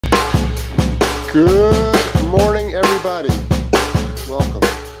Good morning, everybody. Welcome.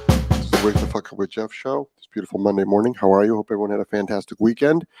 This is Wake the Fuck Up with Jeff show. It's a beautiful Monday morning. How are you? Hope everyone had a fantastic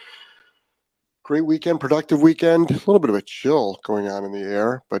weekend. Great weekend, productive weekend. A little bit of a chill going on in the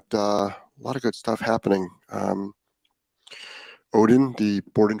air, but a lot of good stuff happening. Odin, the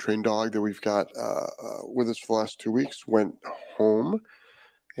board and train dog that we've got with us for the last 2 weeks, went home.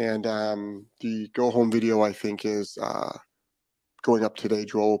 And the go home video, I think, is going up today.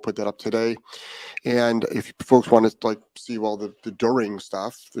 Joel will put that up today. And if folks want to see the during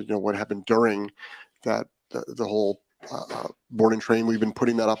stuff, what happened during that, the whole board and train, we've been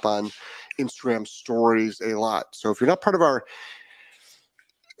putting that up on Instagram stories a lot. So if you're not part of our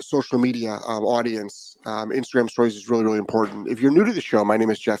social media audience, Instagram stories is really, really important. If you're new to the show, my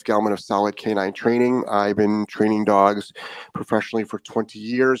name is Jeff Gelman of Solid Canine Training. I've been training dogs professionally for 20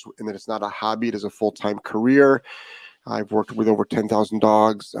 years, and that it's not a hobby, it is a full-time career. I've worked with over 10,000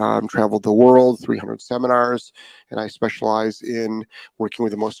 dogs, traveled the world, 300 seminars, and I specialize in working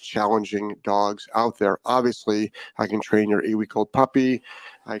with the most challenging dogs out there. Obviously, I can train your 8-week-old puppy.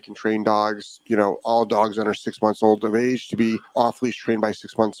 I can train dogs, all dogs under 6 months old of age to be off-leash trained by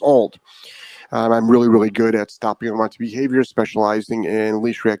 6 months old. I'm really, really good at stopping unwanted behavior, specializing in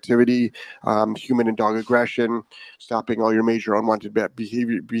leash reactivity, human and dog aggression, stopping all your major unwanted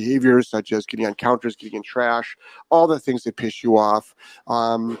behaviors such as getting on counters, getting in trash, all the things that piss you off.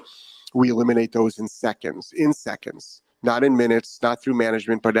 We eliminate those in seconds, not in minutes, not through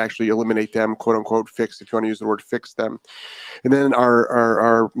management, but actually eliminate them, quote unquote, fix, if you want to use the word fix them. And then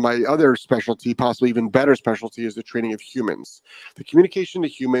my other specialty, possibly even better specialty, is the training of humans, the communication to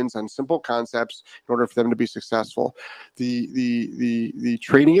humans on simple concepts in order for them to be successful. The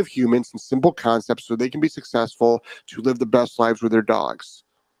training of humans in simple concepts so they can be successful to live the best lives with their dogs.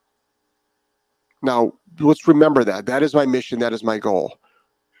 Now, let's remember that. That is my mission. That is my goal.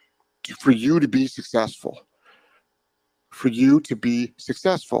 For you to be successful. For you to be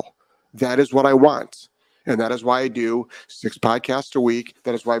successful. That is what I want. And that is why I do 6 podcasts a week.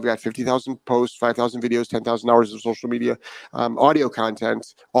 That is why I've got 50,000 posts, 5,000 videos, 10,000 hours of social media, audio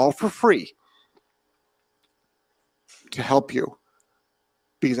content, all for free to help you.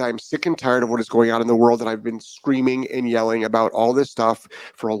 Because I'm sick and tired of what is going on in the world, and I've been screaming and yelling about all this stuff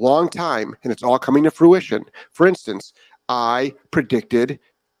for a long time, and it's all coming to fruition. For instance, I predicted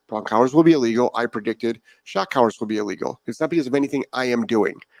bronc collars will be illegal. I predicted shock collars will be illegal. It's not because of anything I am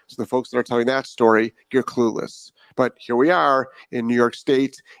doing. So the folks that are telling that story, you're clueless. But here we are in New York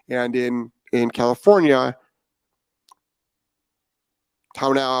State and in California.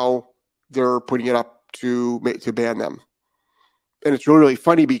 How now they're putting it up to ban them. And it's really, really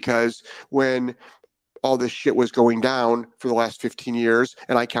funny because when all this shit was going down for the last 15 years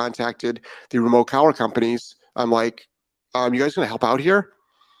and I contacted the remote collar companies, I'm like, you guys going to help out here?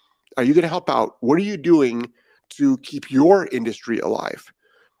 Are you going to help out? What are you doing to keep your industry alive?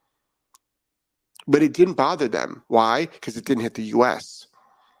 But it didn't bother them. Why? Because it didn't hit the U.S.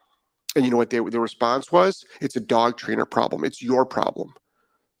 And you know what their response was? It's a dog trainer problem. It's your problem.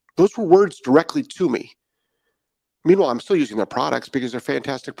 Those were words directly to me. Meanwhile, I'm still using their products because they're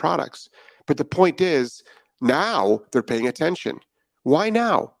fantastic products. But the point is, now they're paying attention. Why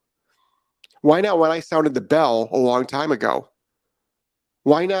now? Why not when I sounded the bell a long time ago?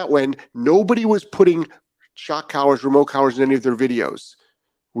 Why not when nobody was putting shock collars, remote collars in any of their videos?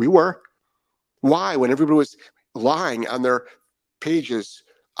 We were. Why? When everybody was lying on their pages,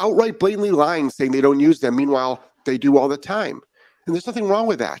 outright blatantly lying, saying they don't use them. Meanwhile, they do all the time. And there's nothing wrong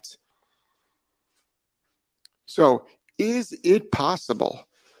with that. So is it possible?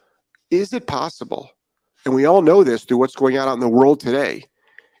 Is it possible? And we all know this through what's going on out in the world today.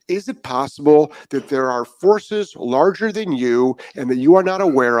 Is it possible that there are forces larger than you and that you are not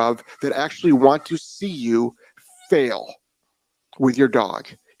aware of that actually want to see you fail with your dog?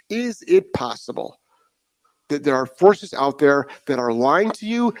 Is it possible that there are forces out there that are lying to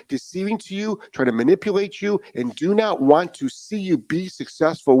you, deceiving to you, trying to manipulate you, and do not want to see you be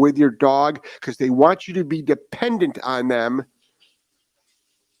successful with your dog because they want you to be dependent on them?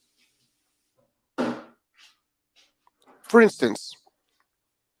 For instance,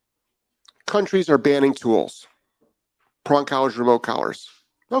 countries are banning tools, prong collars, remote collars.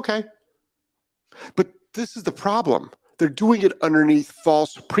 Okay. But this is the problem. They're doing it underneath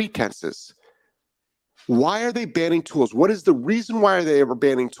false pretenses. Why are they banning tools? What is the reason why are they ever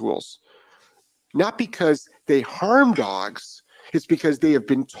banning tools? Not because they harm dogs. It's because they have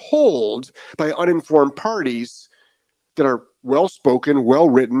been told by uninformed parties that are well-spoken,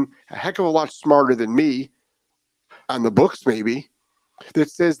 well-written, a heck of a lot smarter than me, on the books maybe,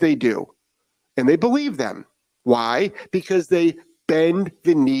 that says they do. And they believe them. Why? Because they bend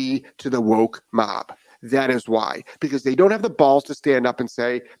the knee to the woke mob. That is why. Because they don't have the balls to stand up and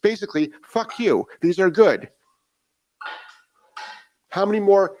say, basically, fuck you. These are good. How many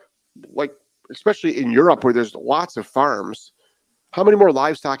more, like, especially in Europe where there's lots of farms, how many more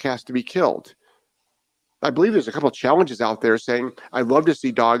livestock has to be killed? I believe there's a couple of challenges out there saying, I'd love to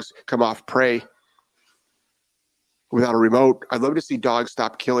see dogs come off prey without a remote. I'd love to see dogs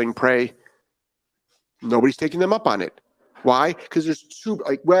stop killing prey. Nobody's taking them up on it. Why? Because there's two,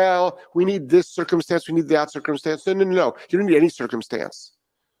 like, well, we need this circumstance, we need that circumstance. No. You don't need any circumstance.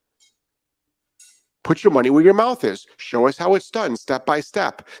 Put your money where your mouth is. Show us how it's done, step by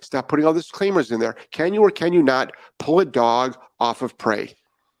step. Stop putting all the disclaimers in there. Can you or can you not pull a dog off of prey?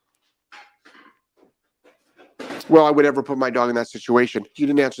 Well, I would never put my dog in that situation. You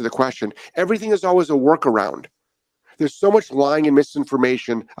didn't answer the question. Everything is always a workaround. There's so much lying and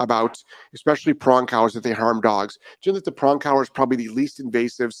misinformation about, especially prong collars, that they harm dogs. Do you know that the prong collar is probably the least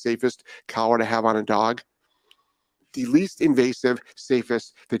invasive, safest collar to have on a dog? The least invasive,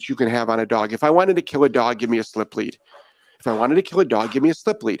 safest that you can have on a dog. If I wanted to kill a dog, give me a slip lead. If I wanted to kill a dog, give me a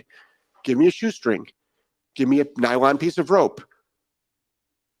slip lead. Give me a shoestring. Give me a nylon piece of rope.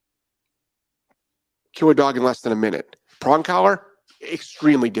 Kill a dog in less than a minute. Prong collar,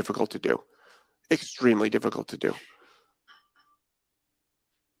 extremely difficult to do. Extremely difficult to do.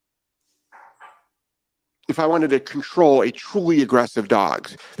 If I wanted to control a truly aggressive dog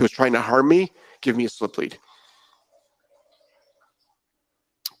that was trying to harm me, give me a slip lead.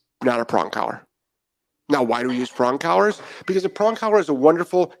 Not a prong collar. Now, why do we use prong collars? Because a prong collar is a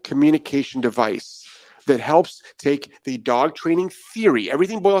wonderful communication device that helps take the dog training theory.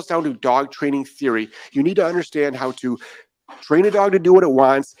 Everything boils down to dog training theory. You need to understand how to train a dog to do what it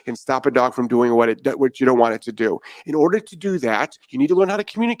wants and stop a dog from doing what you don't want it to do. In order to do that, you need to learn how to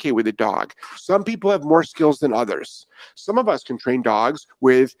communicate with the dog. Some people have more skills than others. Some of us can train dogs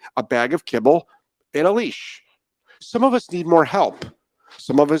with a bag of kibble and a leash. Some of us need more help.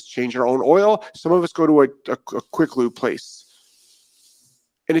 Some of us change our own oil. Some of us go to a quick lube place.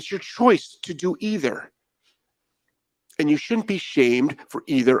 And it's your choice to do either. And you shouldn't be shamed for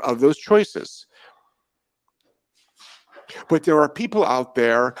either of those choices. But there are people out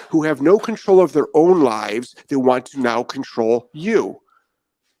there who have no control of their own lives that want to now control you.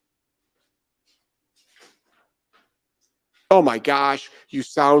 Oh my gosh, you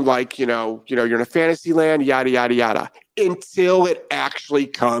sound like, you're in a fantasy land, yada, yada, yada, until it actually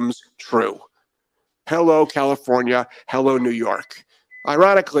comes true. Hello, California. Hello, New York.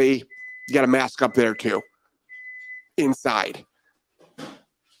 Ironically, you got a mask up there too, inside.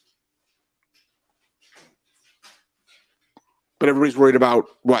 But everybody's worried about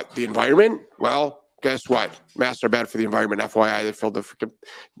what? The environment? Well, guess what? Masks are bad for the environment. FYI, they're filled with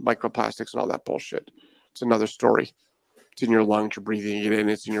microplastics and all that bullshit. It's another story. It's in your lungs, you're breathing it in,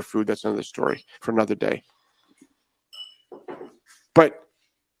 it's in your food. That's another story for another day. But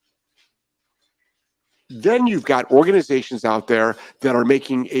then you've got organizations out there that are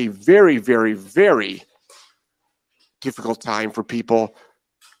making a very, very, very difficult time for people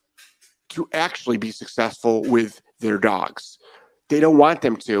to actually be successful with their dogs. They don't want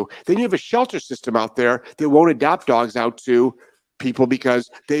them to. Then you have a shelter system out there that won't adopt dogs out to people because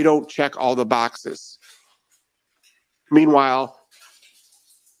they don't check all the boxes. Meanwhile,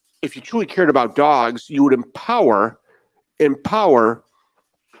 if you truly cared about dogs, you would empower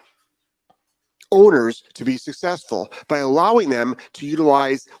owners to be successful by allowing them to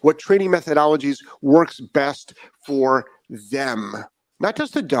utilize what training methodologies works best for them. Not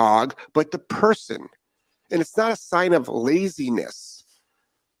just the dog, but the person. And it's not a sign of laziness.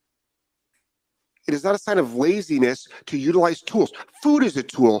 It is not a sign of laziness to utilize tools. Food is a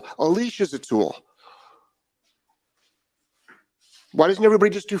tool. A leash is a tool. Why doesn't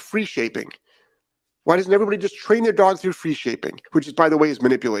everybody just do free shaping? Why doesn't everybody just train their dog through free shaping, which is, by the way, is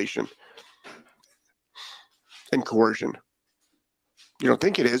manipulation and coercion? You don't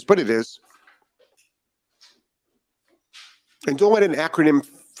think it is, but it is. And don't let an acronym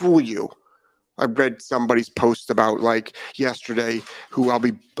fool you. I read somebody's post about, like, yesterday, who I'll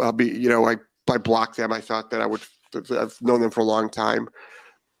be, I blocked them. I thought that I've known them for a long time.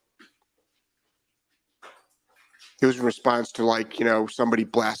 It was in response to, like, somebody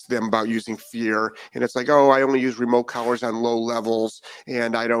blasted them about using fear. And it's like, oh, I only use remote collars on low levels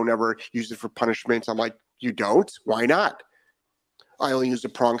and I don't ever use it for punishment. I'm like, you don't? Why not? I only use a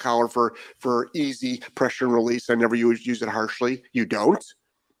prong collar for easy pressure and release. I never use it harshly. You don't?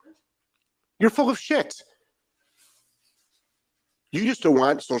 You're full of shit. You just don't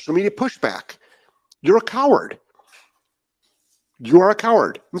want social media pushback. You're a coward. You are a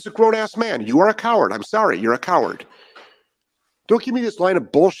coward. This is a grown-ass man. You are a coward. I'm sorry. You're a coward. Don't give me this line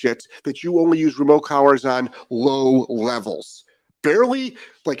of bullshit that you only use remote collars on low levels. Barely,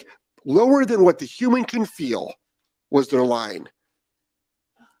 like lower than what the human can feel was their line.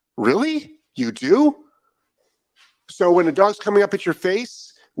 Really? You do? So when a dog's coming up at your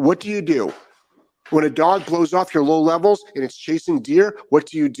face, what do you do? When a dog blows off your low levels and it's chasing deer, what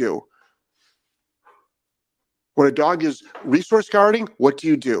do you do? When a dog is resource guarding, what do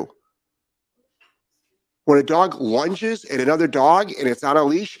you do? When a dog lunges at another dog and it's on a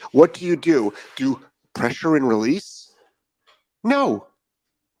leash, what do you do? Do pressure and release? No.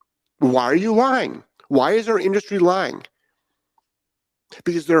 Why are you lying? Why is our industry lying?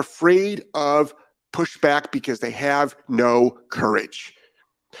 Because they're afraid of pushback because they have no courage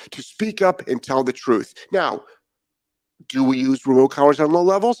to speak up and tell the truth. Now, do we use remote collars on low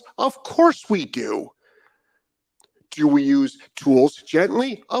levels? Of course we do. Do we use tools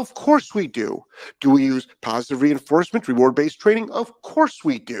gently? Of course we do. Do we use positive reinforcement, reward-based training? Of course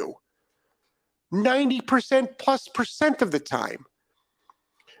we do. 90%+ of the time.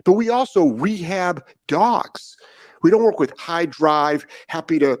 But we also rehab dogs. We don't work with high drive,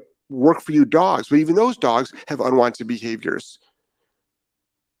 happy to work for you dogs, but even those dogs have unwanted behaviors.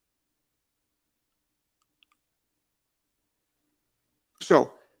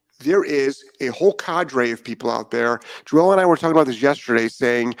 So there is a whole cadre of people out there. Joelle and I were talking about this yesterday,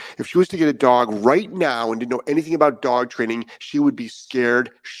 saying if she was to get a dog right now and didn't know anything about dog training, she would be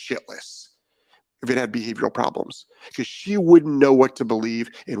scared shitless if it had behavioral problems, because she wouldn't know what to believe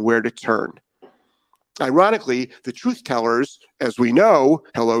and where to turn. Ironically, the truth tellers, as we know,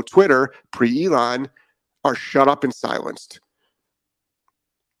 hello Twitter, pre-Elon, are shut up and silenced.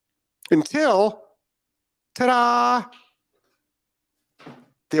 Until, ta-da,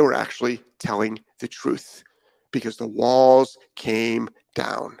 they were actually telling the truth because the walls came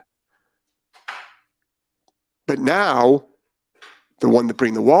down. But now, the one that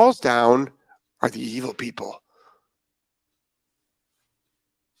bring the walls down are the evil people.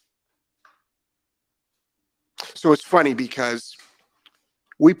 So it's funny because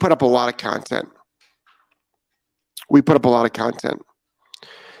we put up a lot of content.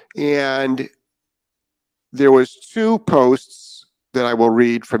 And there was 2 posts that I will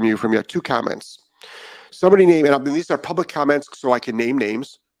read from you, 2 comments. Somebody named, and these are public comments so I can name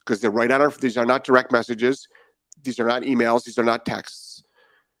names because they're right on these are not direct messages. These are not emails. These are not texts.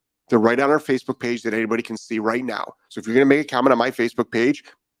 They're right on our Facebook page that anybody can see right now. So if you're going to make a comment on my Facebook page,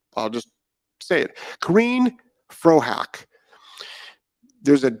 I'll just say it. Kareen Frohack.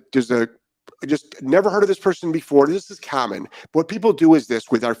 I just never heard of this person before. This is common. What people do is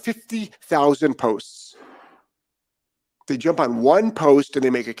this with our 50,000 posts. They jump on one post and they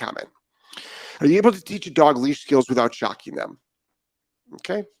make a comment. Are you able to teach a dog leash skills without shocking them?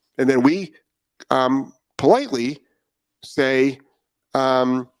 Okay. And then we politely say,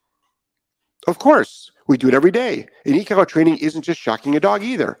 of course, we do it every day. And e-collar training isn't just shocking a dog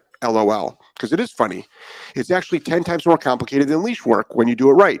either. LOL, because it is funny. It's actually 10 times more complicated than leash work when you do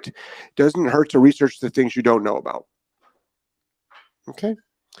it right. It doesn't hurt to research the things you don't know about. Okay.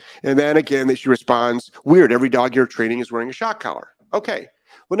 And then again, she responds, weird, every dog you're training is wearing a shock collar. Okay.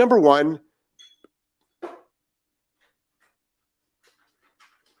 Well, number one,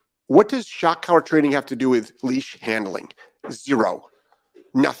 what does shock collar training have to do with leash handling? Zero.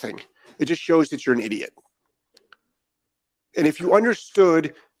 Nothing. It just shows that you're an idiot. And if you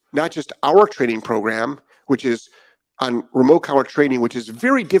understood not just our training program, which is on remote collar training, which is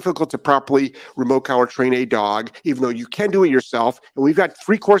very difficult to properly remote collar train a dog, even though you can do it yourself. And we've got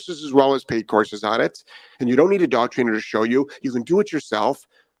free courses as well as paid courses on it. And you don't need a dog trainer to show you. You can do it yourself.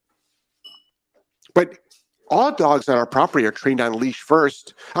 But all dogs on our property are trained on leash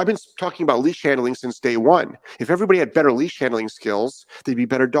first. I've been talking about leash handling since day one. If everybody had better leash handling skills, they'd be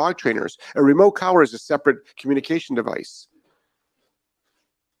better dog trainers. A remote collar is a separate communication device.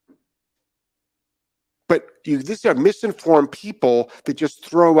 But these are misinformed people that just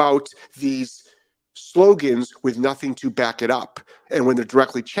throw out these slogans with nothing to back it up. And when they're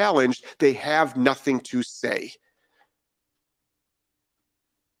directly challenged, they have nothing to say.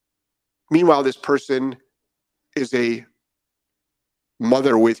 Meanwhile, this person is a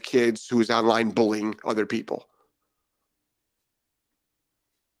mother with kids who is online bullying other people.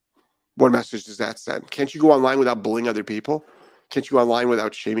 What message does that send? Can't you go online without bullying other people? Can't you go online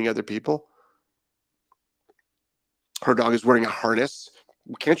without shaming other people? Her dog is wearing a harness.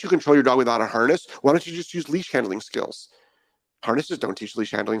 Can't you control your dog without a harness? Why don't you just use leash handling skills? Harnesses don't teach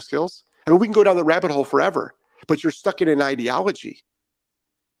leash handling skills. I mean, we can go down the rabbit hole forever, but you're stuck in an ideology.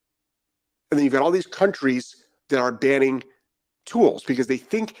 And then you've got all these countries that are banning tools because they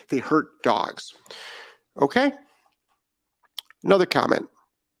think they hurt dogs. Okay? Another comment.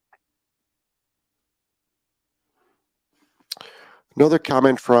 Another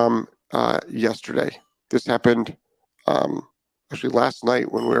comment from yesterday. This happened actually last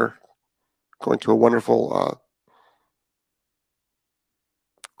night when we were going to a wonderful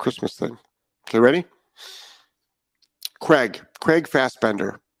Christmas thing. Okay, ready? Craig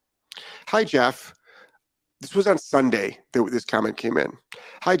Fassbender. Hi, Jeff. This was on Sunday that this comment came in.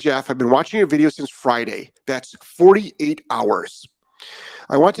 Hi, Jeff. I've been watching your video since Friday. That's 48 hours.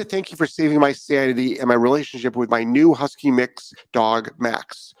 I want to thank you for saving my sanity and my relationship with my new Husky mix dog,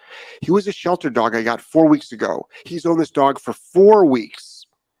 Max. He was a shelter dog I got 4 weeks ago. He's owned this dog for 4 weeks.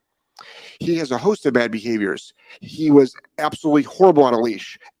 He has a host of bad behaviors. He was absolutely horrible on a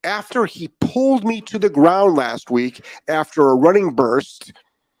leash. After he pulled me to the ground last week after a running burst,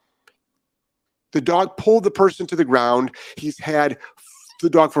 the dog pulled the person to the ground. He's had the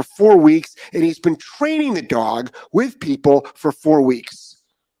dog for 4 weeks, and he's been training the dog with people for 4 weeks.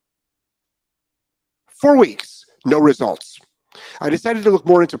 4 weeks, no results. I decided to look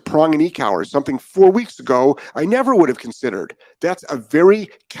more into prong and e-collars, something 4 weeks ago I never would have considered. That's a very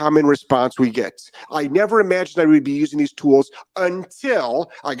common response we get. I never imagined I would be using these tools until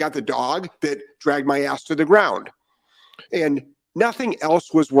I got the dog that dragged my ass to the ground. And nothing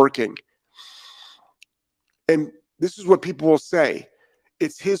else was working. And this is what people will say.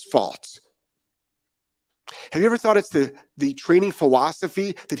 It's his fault. Have you ever thought it's the training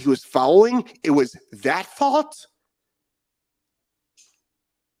philosophy that he was following? It was that fault?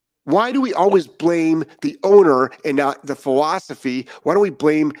 Why do we always blame the owner and not the philosophy? Why don't we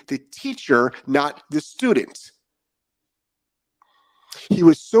blame the teacher, not the student? He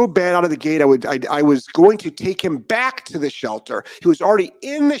was so bad out of the gate, I was going to take him back to the shelter. He was already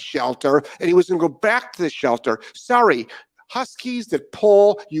in the shelter, and he was going to go back to the shelter. Sorry, Huskies that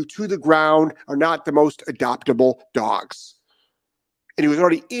pull you to the ground are not the most adoptable dogs. And he was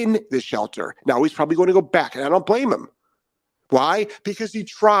already in the shelter. Now he's probably going to go back, and I don't blame him. Why? Because he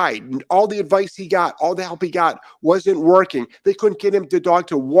tried. And all the advice he got, all the help he got wasn't working. They couldn't get the dog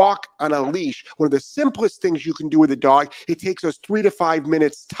to walk on a leash. One of the simplest things you can do with a dog, it takes us 3 to 5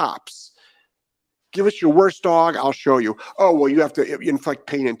 minutes tops. Give us your worst dog, I'll show you. Oh, well, you have to inflict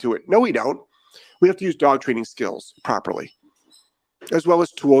pain into it. No, we don't. We have to use dog training skills properly, as well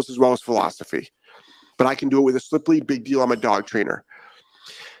as tools, as well as philosophy. But I can do it with a slip lead. Big deal. I'm a dog trainer.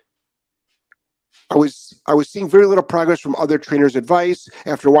 I was seeing very little progress from other trainers' advice.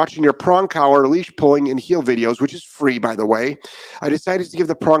 After watching your prong collar, leash pulling, and heel videos, which is free, by the way, I decided to give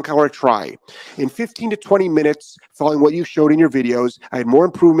the prong collar a try. In 15 to 20 minutes, following what you showed in your videos, I had more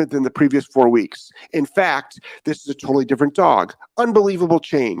improvement than the previous 4 weeks. In fact, this is a totally different dog. Unbelievable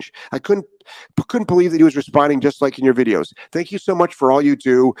change. I couldn't believe that he was responding just like in your videos. Thank you so much for all you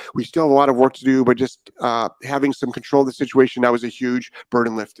do. We still have a lot of work to do, but just having some control of the situation, that was a huge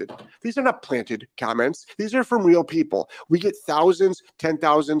burden lifted. These are not planted comments. These are from real people. We get thousands,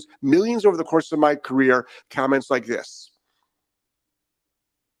 10,000s, millions over the course of my career, comments like this.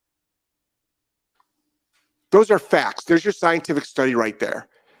 Those are facts. There's your scientific study right there.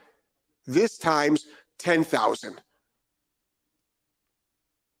 This times 10,000.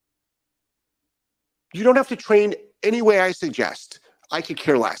 You don't have to train any way I suggest. I could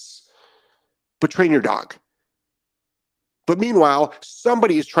care less. But train your dog. But meanwhile,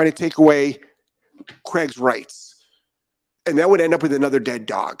 somebody is trying to take away Craig's rights. And that would end up with another dead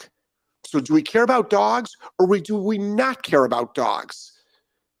dog. So do we care about dogs, or do we not care about dogs?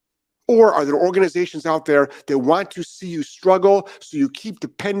 Or are there organizations out there that want to see you struggle so you keep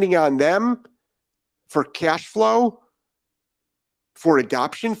depending on them for cash flow, for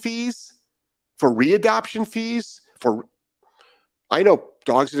adoption fees, for readoption fees? I know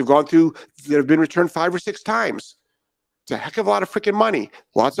dogs that have gone through, that have been returned 5 or 6 times. It's a heck of a lot of freaking money.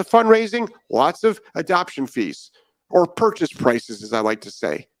 Lots of fundraising, lots of adoption fees, or purchase prices, as I like to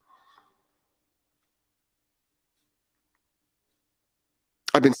say.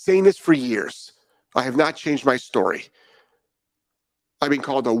 I've been saying this for years. I have not changed my story. I've been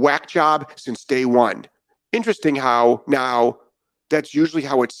called a whack job since day one. Interesting how now that's usually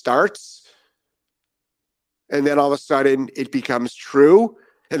how it starts. And then all of a sudden it becomes true.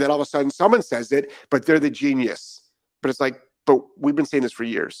 And then all of a sudden someone says it, but they're the genius. But it's like, but we've been saying this for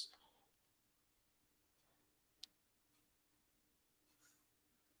years.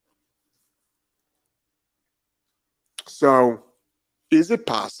 So is it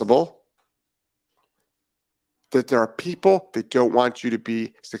possible that there are people that don't want you to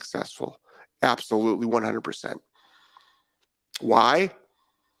be successful? Absolutely, 100%. Why?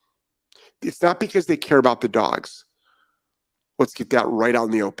 It's not because they care about the dogs. Let's get that right out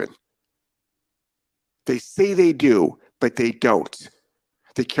in the open. They say they do, but they don't.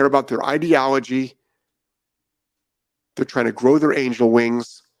 They care about their ideology. They're trying to grow their angel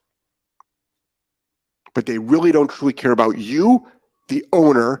wings, but they really don't truly care about you, the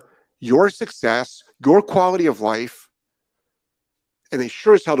owner, your success, your quality of life, and they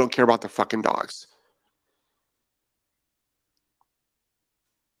sure as hell don't care about the fucking dogs.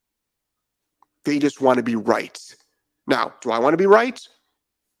 They just want to be right. Now, do I want to be right?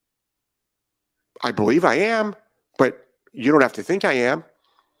 I believe I am, but you don't have to think I am.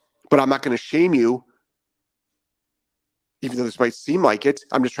 But I'm not going to shame you, even though this might seem like it.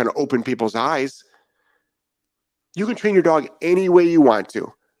 I'm just trying to open people's eyes. You can train your dog any way you want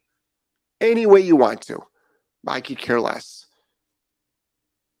to. Any way you want to. I could care less.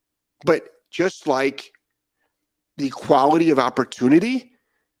 But just like the quality of opportunity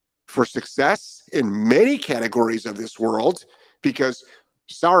for success in many categories of this world, because,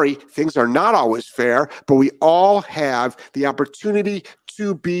 sorry, things are not always fair, but we all have the opportunity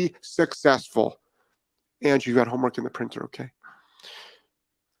to be successful. And you've got homework in the printer, okay?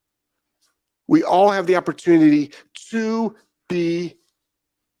 We all have the opportunity to be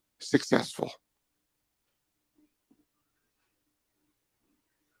successful.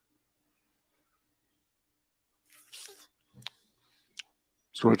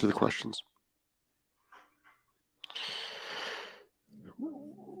 Let's go right to the questions.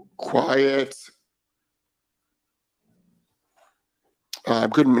 Quiet.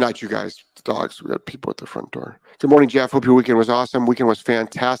 Good night, you guys. The dogs. We got people at the front door. Good morning, Jeff. Hope your weekend was awesome. Weekend was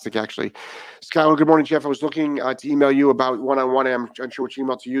fantastic, actually. Skylar, good morning, Jeff. I was looking to email you about one-on-one. I'm unsure which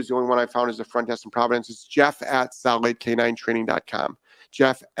email to use. The only one I found is the front desk in Providence. It's jeff@solidk9training.com.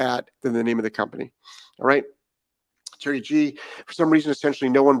 Jeff then the name of the company. All right. Terry G. For some reason, essentially,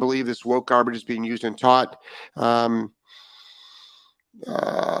 no one believed this woke garbage is being used and taught.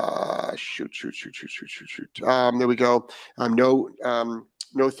 Shoot. There we go.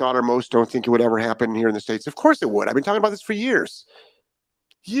 No thought or most don't think it would ever happen here in the States. Of course it would. I've been talking about this for years.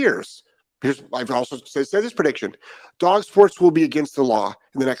 I've also said this prediction. Dog sports will be against the law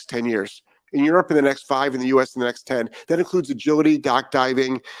in the next 10 years. In Europe in the next 5, in the US in the next 10. That includes agility, dock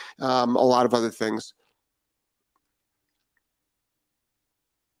diving, a lot of other things.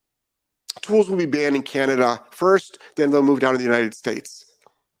 Tools will be banned in Canada first, then they'll move down to the United States.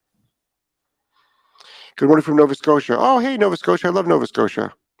 Good morning from Nova Scotia. Oh, hey, Nova Scotia. I love Nova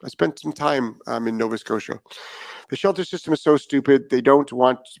Scotia. I spent some time in Nova Scotia. The shelter system is so stupid. They don't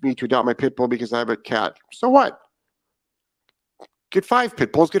want me to adopt my pit bull because I have a cat. So what? Get 5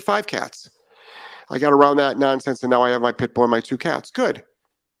 pit bulls, get 5 cats. I got around that nonsense, and now I have my pit bull and my 2 cats. Good.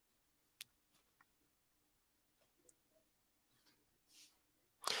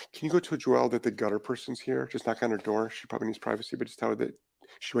 Can you go to a Joelle that the gutter person's here? Just knock on her door. She probably needs privacy, but just tell her that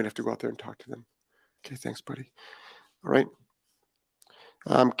she might have to go out there and talk to them. Okay, thanks, buddy. All right.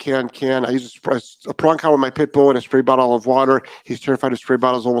 I use a prong count with my pit bull and a spray bottle of water. He's terrified of spray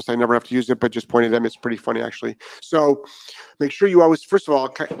bottles. Almost I never have to use it, but just pointed at him. It's pretty funny, actually. So make sure you always, first of all, a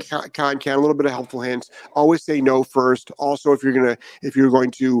little bit of helpful hints. Always say no first. Also, if you're going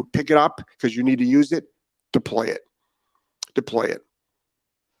to pick it up because you need to use it, deploy it.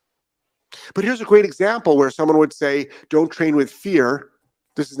 But here's a great example where someone would say, don't train with fear.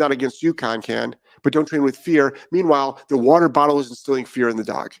 This is not against you, Can, but don't train with fear. Meanwhile, the water bottle is instilling fear in the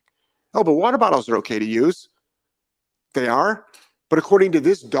dog. Oh, but water bottles are okay to use. They are. But according to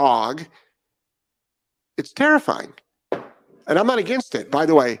this dog, it's terrifying. And I'm not against it. By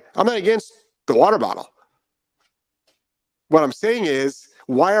the way, I'm not against the water bottle. What I'm saying is,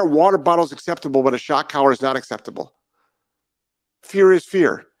 why are water bottles acceptable, but a shock collar is not acceptable? Fear is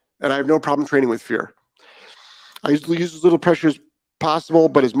fear. And I have no problem training with fear. I usually use as little pressure as possible,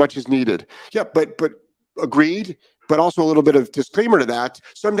 but as much as needed. Yeah, but agreed. But also a little bit of disclaimer to that.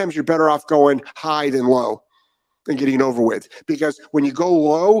 Sometimes you're better off going high than low and getting it over with. Because when you go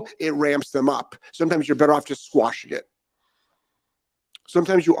low, it ramps them up. Sometimes you're better off just squashing it.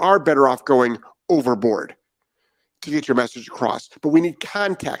 Sometimes you are better off going overboard to get your message across. But we need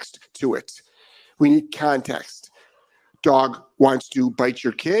context to it. We need context. Dog wants to bite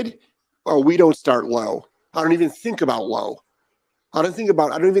your kid. Oh, we don't start low. I don't even think about low. I don't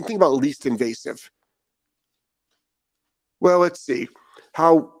even think about least invasive. Well, let's see.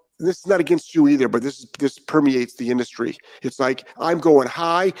 This is not against you either, but this permeates the industry. It's like, I'm going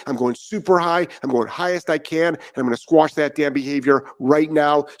high, I'm going super high, I'm going highest I can, and I'm going to squash that damn behavior right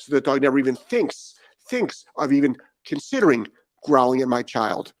now so the dog never even thinks of even considering growling at my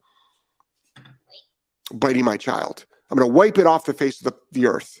child, biting my child. I'm going to wipe it off the face of the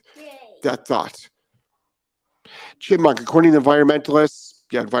earth. Yay. That thought. Chipmunk, according to environmentalists,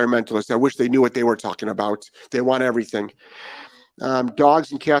 Yeah, environmentalists. I wish they knew what they were talking about. They want everything.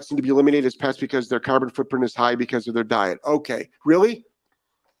 Dogs and cats need to be eliminated as pets because their carbon footprint is high because of their diet. Okay, really?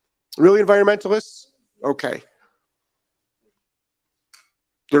 Really, environmentalists? Okay.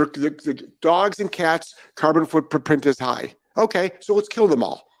 The dogs and cats' carbon footprint is high. Okay, so let's kill them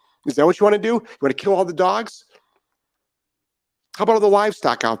all. Is that what you want to do? You want to kill all the dogs? How about all the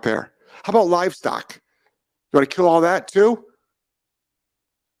livestock out there? How about livestock? You want to kill all that too?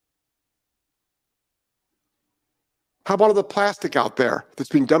 How about all the plastic out there that's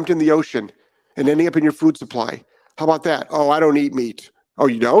being dumped in the ocean and ending up in your food supply? How about that? Oh, I don't eat meat. Oh,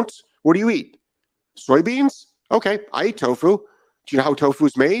 you don't? What do you eat? Soybeans? Okay, I eat tofu. Do you know how tofu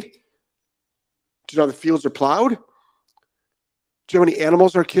is made? Do you know how the fields are plowed? Do you know how many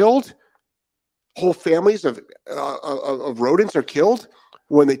animals are killed? Whole families of rodents are killed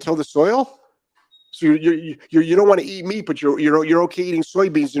when they till the soil. So you don't want to eat meat, but you're okay eating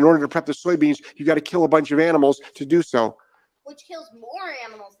soybeans. In order to prep the soybeans, you got to kill a bunch of animals to do so. Which kills more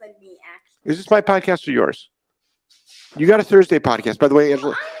animals than me, actually. Is this my podcast or yours? You got a Thursday podcast, by the way,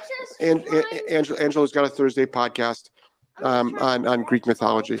 Angela. Angela's got a Thursday podcast on Greek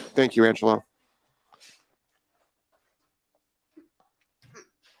mythology. Thank you, Angela.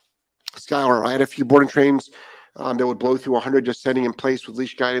 Skylar, I had a few boarding trains that would blow through 100 just sitting in place with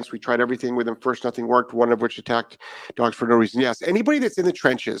leash guidance. We tried everything with them first. Nothing worked, one of which attacked dogs for no reason. Yes, anybody that's in the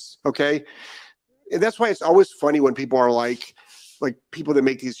trenches, okay? And that's why it's always funny when people are like people that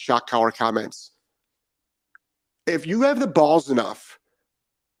make these shock collar comments. If you have the balls enough,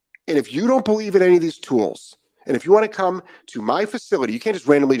 and if you don't believe in any of these tools, and if you want to come to my facility, you can't just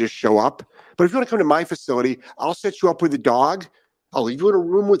randomly just show up. But if you want to come to my facility, I'll set you up with a dog. I'll leave you in a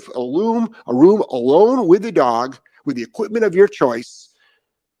room with a room alone with the dog, with the equipment of your choice.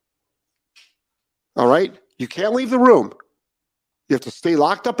 All right? You can't leave the room. You have to stay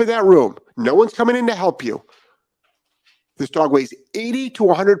locked up in that room. No one's coming in to help you. This dog weighs 80 to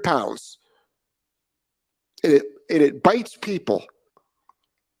 100 pounds. And it bites people.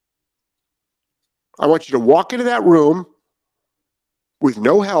 I want you to walk into that room with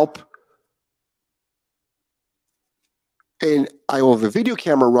no help. And I will have a video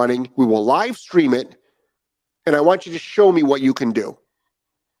camera running. We will live stream it. And I want you to show me what you can do.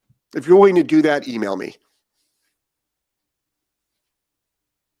 If you're willing to do that, email me.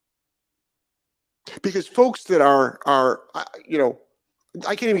 Because folks that are I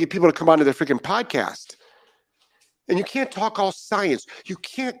can't even get people to come onto their freaking podcast. And you can't talk all science. You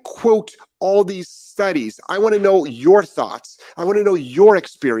can't quote all these studies. I want to know your thoughts. I want to know your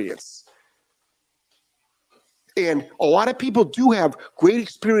experience. And a lot of people do have great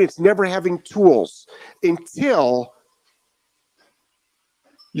experience never having tools until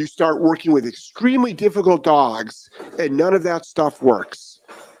you start working with extremely difficult dogs and none of that stuff works.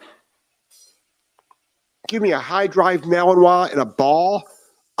 Give me a high drive Malinois and a ball,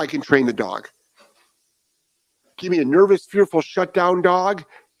 I can train the dog. Give me a nervous, fearful, shutdown dog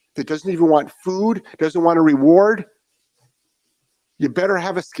that doesn't even want food, doesn't want a reward. You better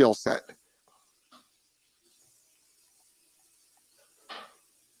have a skill set.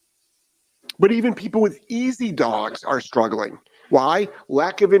 But even people with easy dogs are struggling. Why?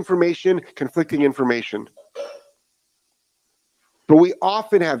 Lack of information, conflicting information. But we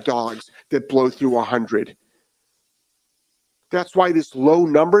often have dogs that blow through 100. That's why this low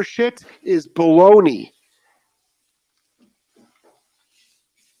number shit is baloney.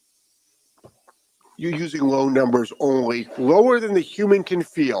 You're using low numbers only, lower than the human can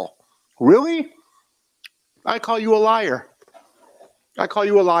feel. Really? I call you a liar. I call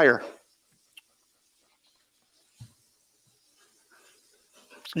you a liar.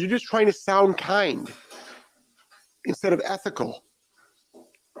 You're just trying to sound kind instead of ethical.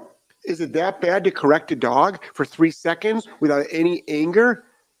 Is it that bad to correct a dog for 3 seconds without any anger?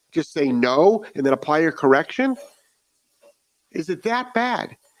 Just say no and then apply your correction? Is it that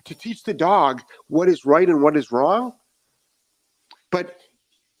bad to teach the dog what is right and what is wrong? But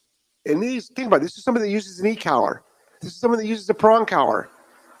think about it, this is somebody that uses an e-collar. This is someone that uses a prong collar.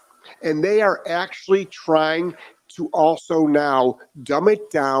 And they are actually trying to also now dumb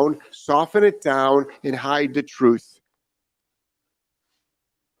it down, soften it down, and hide the truth.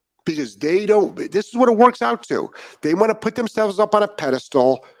 Because this is what it works out to. They want to put themselves up on a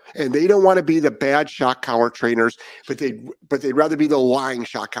pedestal, and they don't want to be the bad shock collar trainers, but they'd rather be the lying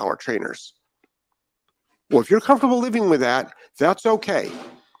shock collar trainers. Well, if you're comfortable living with that, that's okay.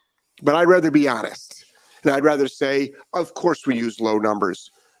 But I'd rather be honest. And I'd rather say, of course we use low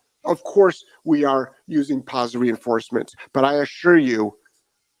numbers. Of course we are using positive reinforcement. But I assure you,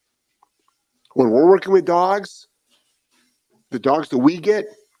 when we're working with dogs, the dogs that we get,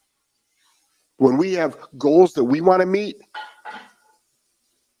 when we have goals that we want to meet,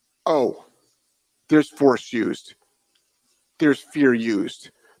 oh, there's force used. There's fear used.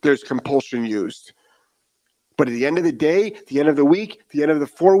 There's compulsion used. But at the end of the day, the end of the week, the end of the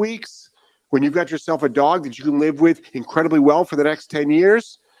 4 weeks, when you've got yourself a dog that you can live with incredibly well for the next 10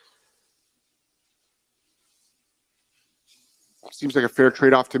 years, seems like a fair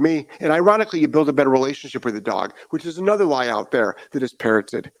trade-off to me. And ironically, you build a better relationship with the dog, which is another lie out there that is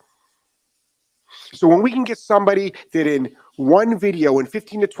parroted. So when we can get somebody that in one video in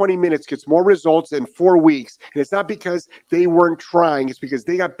 15 to 20 minutes gets more results in 4 weeks, and it's not because they weren't trying, it's because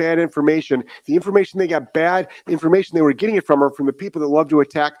they got bad information. The information they got bad, the information they were getting it from are from the people that love to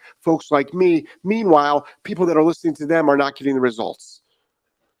attack folks like me. Meanwhile, people that are listening to them are not getting the results.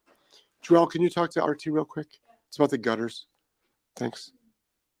 Joelle, can you talk to RT real quick? It's about the gutters. Thanks.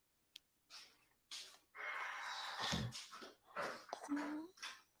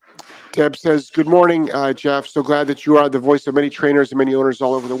 Deb says, good morning, Jeff. So glad that you are the voice of many trainers and many owners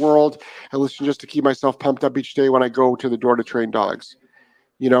all over the world. I listen just to keep myself pumped up each day when I go to the door to train dogs.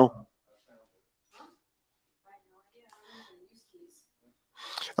 You know?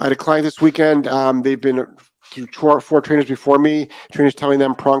 I had a client this weekend. They've been through 4 trainers before me. Trainers telling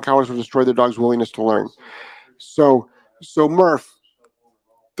them prong collars will destroy their dog's willingness to learn. So Murph,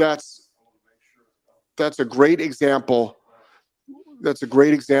 that's a great example. That's a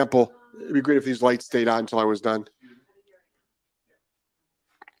great example. It'd be great if these lights stayed on until I was done.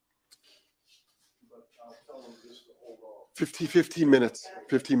 Fifteen minutes.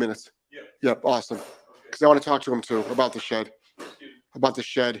 15 minutes. Yep, awesome. Because I want to talk to him too about the shed. About the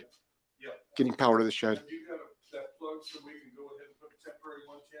shed. Getting power to the shed. You got that plug so we can go ahead and put a temporary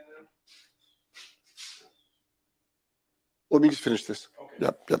lunch in? Let me just finish this.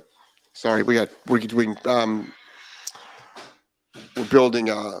 Okay. Yep. Sorry, we're doing we're building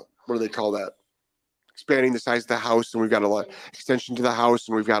what do they call that? Expanding the size of the house, and we've got a lot extension to the house,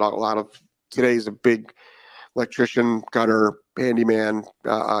 and we've got a lot of today's a big electrician, gunner, handyman,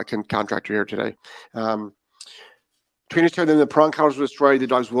 contractor here today. Trainers tell them the prong collars will destroy the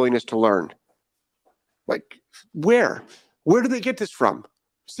dog's willingness to learn. Like, where? Where do they get this from?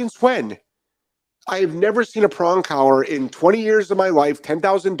 Since when? I have never seen a prong collar in 20 years of my life,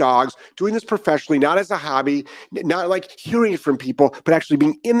 10,000 dogs, doing this professionally, not as a hobby, not like hearing it from people, but actually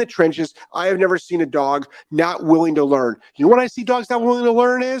being in the trenches. I have never seen a dog not willing to learn. You know what I see dogs not willing to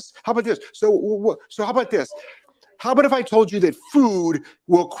learn is? How about this? So how about this? How about if I told you that food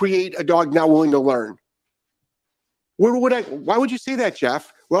will create a dog not willing to learn? Why would you say that,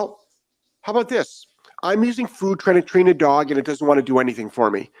 Jeff? Well, how about this? I'm using food trying to train a dog and it doesn't want to do anything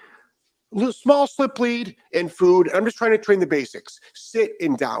for me. Little small slip lead and food. I'm just trying to train the basics. Sit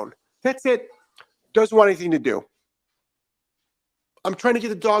and down. That's it. Doesn't want anything to do. I'm trying to get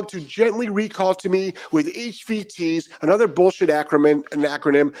the dog to gently recall to me with HVTs, another bullshit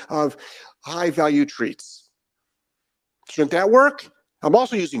acronym of high value treats. Shouldn't that work? I'm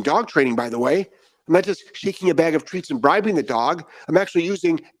also using dog training, by the way. I'm not just shaking a bag of treats and bribing the dog. I'm actually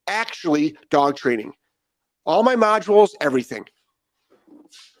using dog training. All my modules, everything.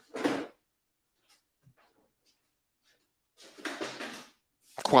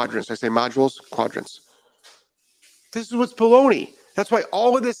 Quadrants. I say modules, quadrants. This is what's baloney. That's why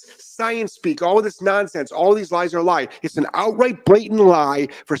all of this science speak, all of this nonsense, all of these lies are a lie. It's an outright blatant lie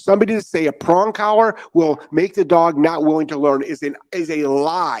for somebody to say a prong collar will make the dog not willing to learn is a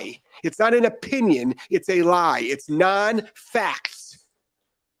lie. It's not an opinion. It's a lie. It's non-facts.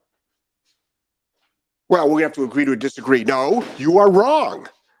 Well, we have to agree to disagree. No, you are wrong.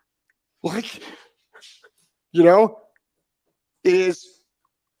 Like, you know, it is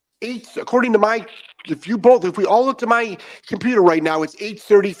 8, according to my, if we all look to my computer right now, it's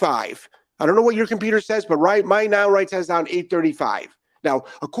 8:35. I don't know what your computer says, but mine now says down 8:35. Now,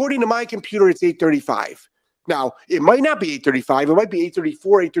 according to my computer, it's 8:35. Now, it might not be 8:35. It might be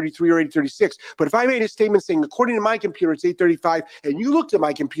 8:34, 8:33, or 8:36. But if I made a statement saying, according to my computer, it's 8:35, and you looked at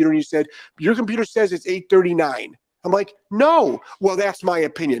my computer and you said, your computer says it's 8:39. I'm like, no. Well, that's my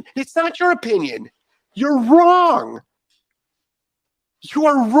opinion. It's not your opinion. You're wrong. You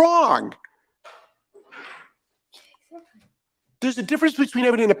are wrong. There's a difference between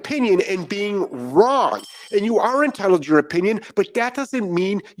having an opinion and being wrong. And you are entitled to your opinion, but that doesn't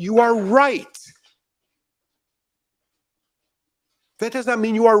mean you are right. That does not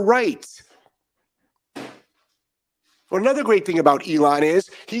mean you are right. Well, another great thing about Elon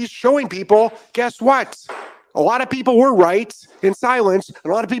is he's showing people, guess what? A lot of people were right in silence,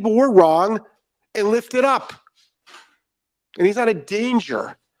 and a lot of people were wrong and lifted up. And he's not a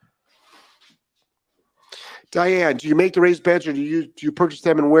danger. Diane, do you make the raised beds, or do you purchase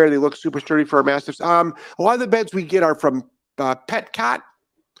them and where they look super sturdy for our mastiffs? A lot of the beds we get are from Petcott,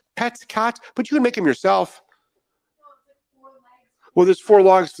 but you can make them yourself. Well, there's 4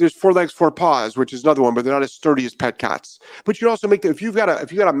 legs, 4 paws, which is another one, but they're not as sturdy as Petcotts. But you can also make them if you've got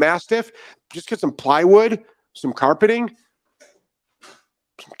a mastiff, just get some plywood, some carpeting,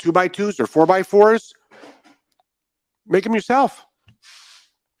 some 2x2s or 4x4s. Make them yourself.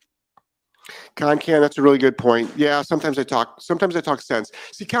 Concan, that's a really good point. Yeah, sometimes I talk sense.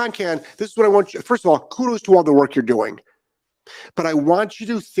 See, Concan, this is what I want you. First of all, kudos to all the work you're doing. But I want you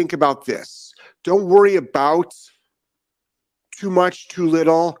to think about this. Don't worry about too much, too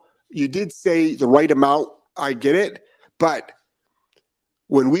little. You did say the right amount. I get it. But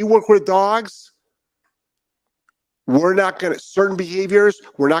when we work with dogs, certain behaviors,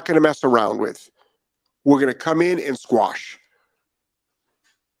 we're not going to mess around with. We're going to come in and squash.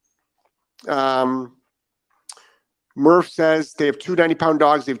 Murph says they have 2 90-pound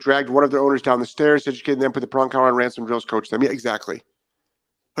dogs. They've dragged one of their owners down the stairs, educating them, put the prong collar on, ransom drills, coach them. Yeah, exactly.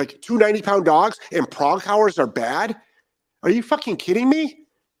 Like 2 90-pound dogs and prong collars are bad? Are you fucking kidding me?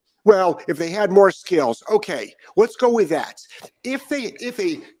 Well, if they had more skills, okay, let's go with that. If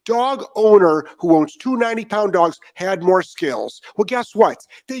a dog owner who owns 2 90-pound dogs had more skills, well, guess what?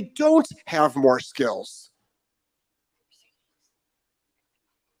 They don't have more skills.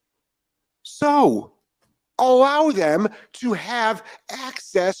 So allow them to have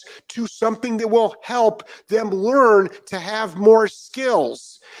access to something that will help them learn to have more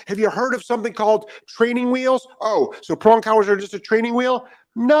skills. Have you heard of something called training wheels? Oh, so prong collars are just a training wheel?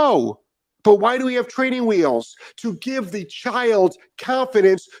 No. But why do we have training wheels? To give the child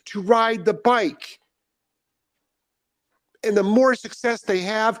confidence to ride the bike. And the more success they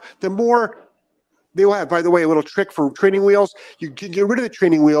have, the more they will have. By the way, a little trick for training wheels. You can get rid of the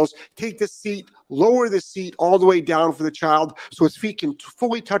training wheels, take the seat, lower the seat all the way down for the child so his feet can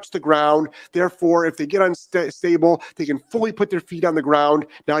fully touch the ground. Therefore, if they get unstable, they can fully put their feet on the ground.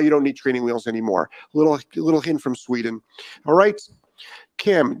 Now you don't need training wheels anymore. Little hint from Sweden. All right.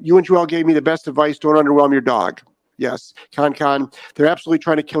 Kim, you and Joelle gave me the best advice. Don't underwhelm your dog. Yes. Con. They're absolutely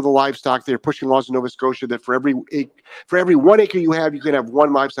trying to kill the livestock. They're pushing laws in Nova Scotia that for every 1 acre you have, you can have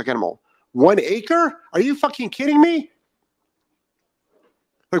 1 livestock animal. 1 acre? Are you fucking kidding me?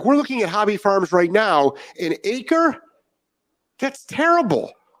 Like, we're looking at hobby farms right now. An acre? That's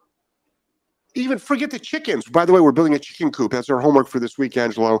terrible. Even forget the chickens. By the way, we're building a chicken coop. That's our homework for this week,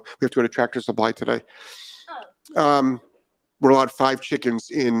 Angelo. We have to go to Tractor Supply today. We're allowed 5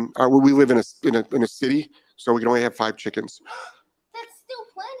 chickens in. We live in a city, so we can only have 5 chickens. That's still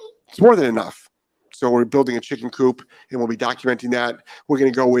plenty. It's more than enough. So we're building a chicken coop, and we'll be documenting that. We're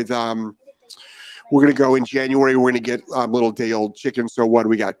going to go with. We're going to go in January. We're going to get little day-old chickens. So what do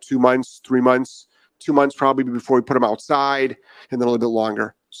we got? 2 months, 3 months, 2 months probably before we put them outside, and then a little bit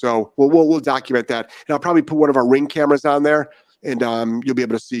longer. So we'll document that, and I'll probably put one of our Ring cameras on there, and you'll be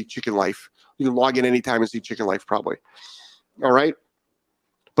able to see chicken life. You can log in anytime and see chicken life probably. All right,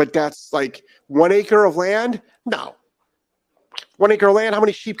 but that's like 1 acre of land. No, 1 acre of land. How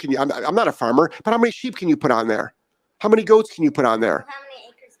many sheep can you? I'm not a farmer, but how many sheep can you put on there? How many goats can you put on there? How many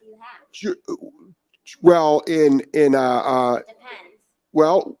acres do you have? Well, Depends.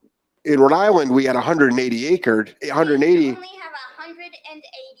 Well, in Rhode Island, we had 180 acres. 180. You only have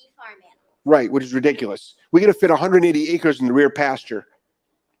 180 farm animals. Right, which is ridiculous. We could have fit 180 acres in the rear pasture,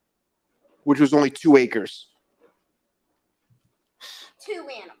 which was only 2 acres. 2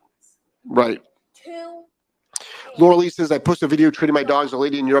 animals. Right. 2. Laura Lee says, I posted a video training my dogs. A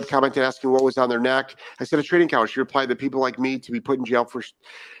lady in Europe commented asking what was on their neck. I said a training cow. She replied that people like me to be put in jail for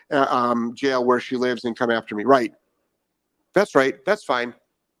jail where she lives and come after me. Right. That's right. That's fine.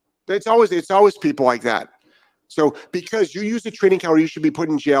 It's always people like that. So because you use a training cow, you should be put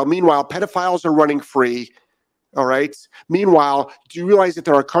in jail. Meanwhile, pedophiles are running free. All right. Meanwhile, do you realize that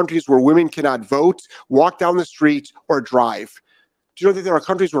there are countries where women cannot vote, walk down the street, or drive? Do you know that there are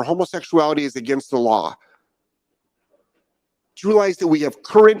countries where homosexuality is against the law? Do you realize that we have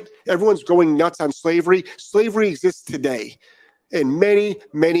everyone's going nuts on slavery? Slavery exists today in many,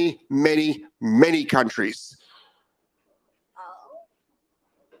 many, many, many countries. Oh.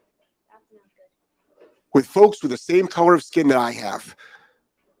 That's not good. With folks with the same color of skin that I have.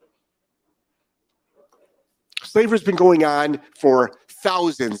 Slavery has been going on for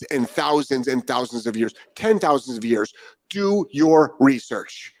thousands and thousands and thousands of years, 10,000s of years. Do your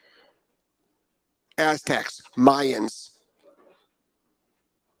research. Aztecs, Mayans,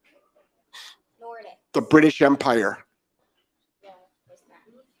 Nordic. the British Empire. Yeah, what's that?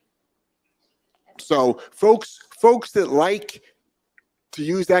 So folks that like to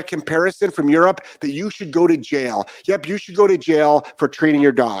use that comparison from Europe, that you should go to jail. Yep, you should go to jail for training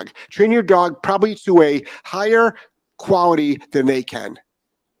your dog. Train your dog probably to a higher quality than they can.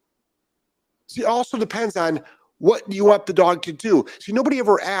 See, it also depends on what you want the dog to do. See, nobody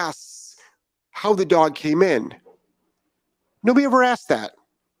ever asks how the dog came in. Nobody ever asked that.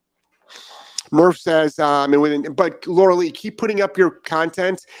 Murph says, but Laura Lee, keep putting up your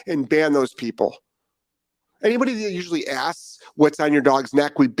content and ban those people. Anybody that usually asks what's on your dog's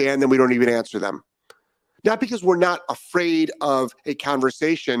neck, we ban them. We don't even answer them. Not because we're not afraid of a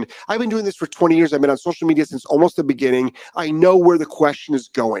conversation. I've been doing this for 20 years. I've been on social media since almost the beginning. I know where the question is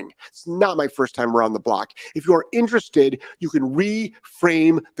going. It's not my first time around the block. If you are interested, you can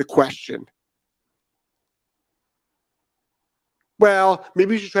reframe the question. Well,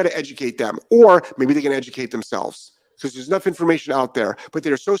 maybe you should try to educate them, or maybe they can educate themselves because there's enough information out there, but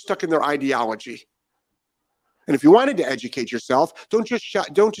they're so stuck in their ideology. And if you wanted to educate yourself, don't just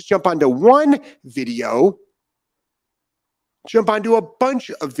jump onto one video. Jump onto a bunch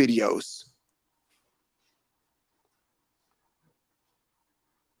of videos.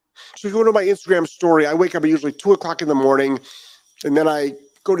 So if you go to my Instagram story, I wake up at usually 2 o'clock in the morning, and then I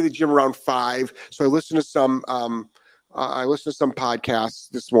go to the gym around 5. So I listen to some podcasts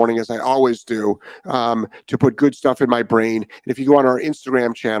this morning, as I always do, to put good stuff in my brain. And if you go on our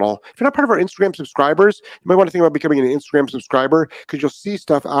Instagram channel, if you're not part of our Instagram subscribers, you might want to think about becoming an Instagram subscriber, because you'll see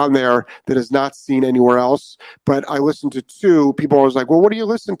stuff on there that is not seen anywhere else. But I listen to 2. People are always like, well, what do you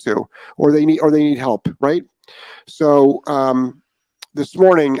listen to? Or they need help, right? So this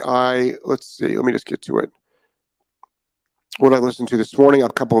morning, let me just get to it. What I listened to this morning, a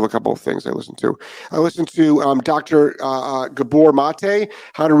couple of things I listened to. I listened to Dr. Gabor Mate,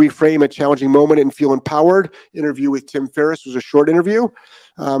 How to Reframe a Challenging Moment and Feel Empowered. Interview with Tim Ferriss was a short interview.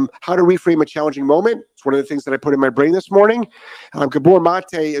 How to Reframe a Challenging Moment. It's one of the things that I put in my brain this morning. Gabor Mate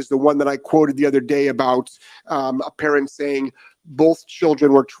is the one that I quoted the other day about a parent saying both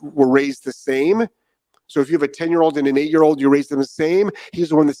children were raised the same. So if you have a 10-year-old and an 8-year-old, you raised them the same. He's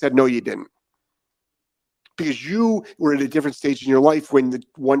the one that said, no, you didn't. Because you were at a different stage in your life when the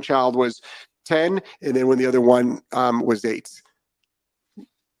one child was 10 and then when the other one was 8.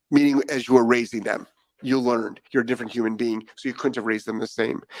 Meaning, as you were raising them, you learned. You're a different human being, so you couldn't have raised them the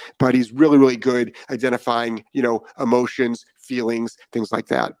same. But he's really, really good identifying, emotions, feelings, things like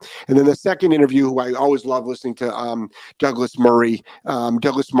that. And then the second interview, who I always love listening to, Douglas Murray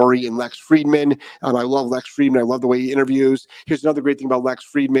and Lex Friedman. I love Lex Friedman. I love the way he interviews. Here's another great thing about Lex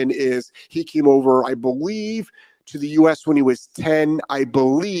Friedman is he came over, I believe, to the U.S. when he was 10, I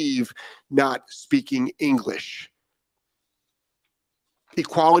believe, not speaking English.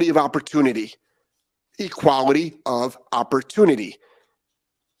 Equality of opportunity. Equality of opportunity.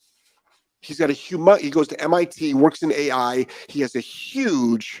 He goes to MIT, works in AI. He has a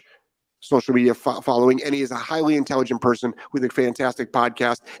huge social media following, and he is a highly intelligent person with a fantastic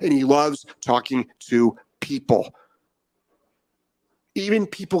podcast, and he loves talking to people. Even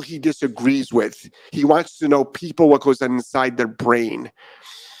people he disagrees with. He wants to know people, what goes on inside their brain.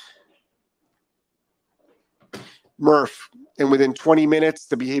 Murph. And within 20 minutes,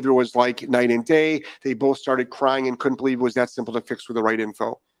 the behavior was like night and day. They both started crying and couldn't believe it was that simple to fix with the right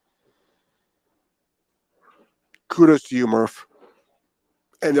info. Kudos to you, Murph.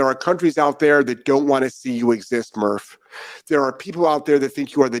 And there are countries out there that don't want to see you exist, Murph. There are people out there that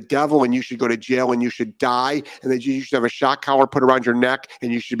think you are the devil and you should go to jail and you should die and that you should have a shock collar put around your neck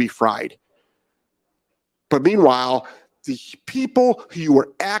and you should be fried. But meanwhile, the people who you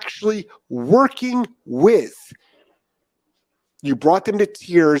were actually working with, you brought them to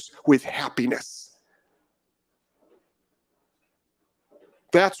tears with happiness.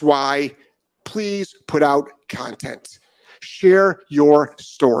 That's why, please put out content. Share your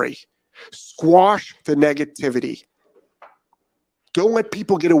story. Squash the negativity. Don't let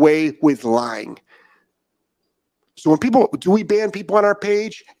people get away with lying. So do we ban people on our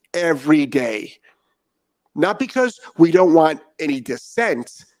page? Every day. Not because we don't want any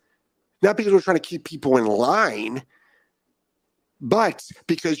dissent, not because we're trying to keep people in line, but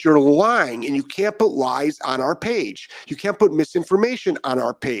because you're lying and you can't put lies on our page. You can't put misinformation on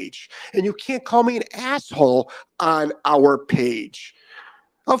our page. And you can't call me an asshole on our page.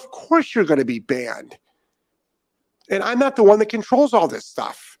 Of course you're going to be banned. And I'm not the one that controls all this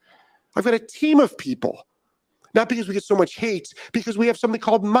stuff. I've got a team of people. Not because we get so much hate, because we have something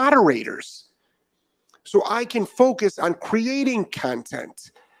called moderators. So I can focus on creating content.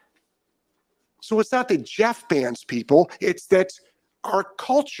 So it's not that Jeff bans people, it's that our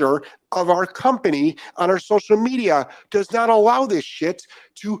culture of our company on our social media does not allow this shit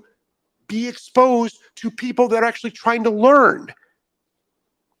to be exposed to people that are actually trying to learn.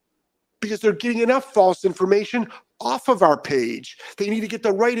 because they're getting enough false information off of our page. They need to get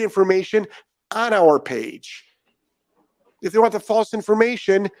the right information on our page. If they want the false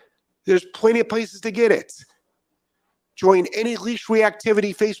information, there's plenty of places to get it. Join any leash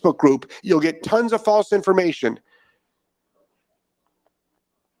reactivity Facebook group. You'll get tons of false information.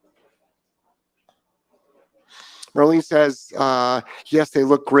 Marlene says, yes, they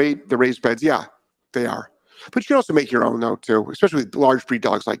look great, the raised beds. Yeah, they are. But you can also make your own, though, too, especially with large breed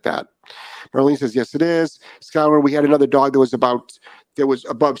dogs like that. Marlene says, yes, it is. Skylar, we had another dog that was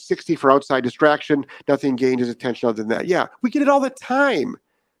above 60 for outside distraction. Nothing gained his attention other than that. Yeah, we get it all the time.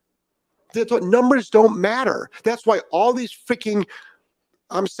 That's what numbers don't matter. That's why all these freaking,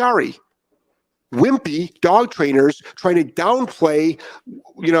 I'm sorry, wimpy dog trainers trying to downplay,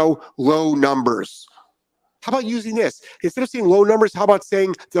 low numbers. How about using this? Instead of saying low numbers, how about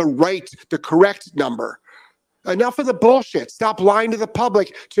saying the correct number? Enough of the bullshit. Stop lying to the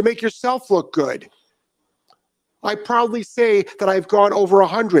public to make yourself look good. I proudly say that I've gone over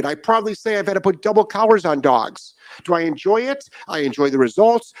 100. I proudly say I've had to put double collars on dogs. Do I enjoy it? I enjoy the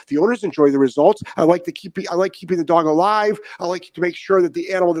results. The owners enjoy the results. I like keeping the dog alive. I like to make sure that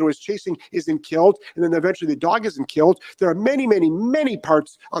the animal that I was chasing isn't killed, and then eventually the dog isn't killed. There are many, many, many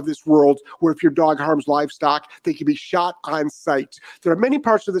parts of this world where if your dog harms livestock, they can be shot on sight. There are many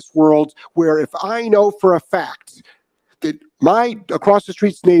parts of this world where if I know for a fact that my across the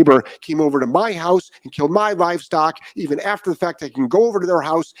street's neighbor came over to my house and killed my livestock, even after the fact I can go over to their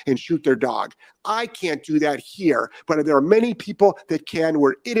house and shoot their dog. I can't do that here, but there are many people that can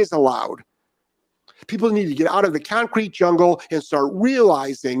where it is allowed. People need to get out of the concrete jungle and start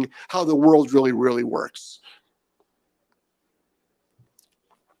realizing how the world really, really works.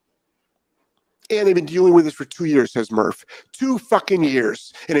 And they've been dealing with this for 2 years, says Murph. 2 fucking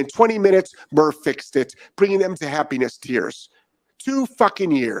years. And in 20 minutes, Murph fixed it, bringing them to happiness tears. 2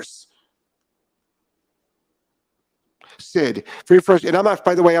 fucking years. Sid, very frustrated. And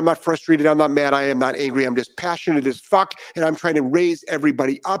I'm not frustrated. I'm not mad. I am not angry. I'm just passionate as fuck. And I'm trying to raise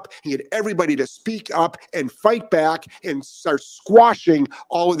everybody up and get everybody to speak up and fight back and start squashing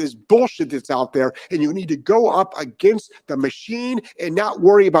all of this bullshit that's out there. And you need to go up against the machine and not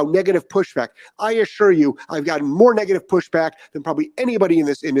worry about negative pushback. I assure you, I've gotten more negative pushback than probably anybody in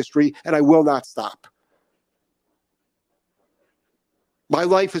this industry, and I will not stop. My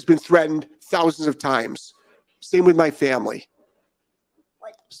life has been threatened thousands of times. Same with my family.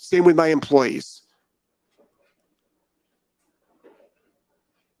 Same with my employees.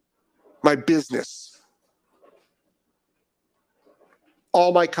 My business.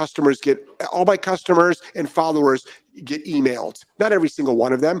 All my customers and followers get emailed. Not every single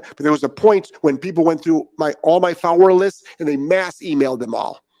one of them, but there was a point when people went through all my follower lists and they mass emailed them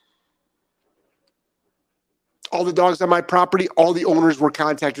all. All the dogs on my property, all the owners were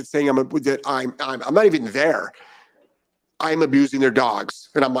contacted saying I'm not even there. I'm abusing their dogs.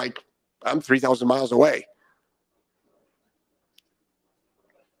 And I'm like, I'm 3,000 miles away.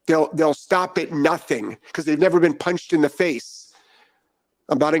 They'll stop at nothing because they've never been punched in the face.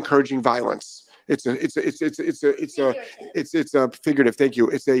 I'm not encouraging violence. It's a figurative. Thank you.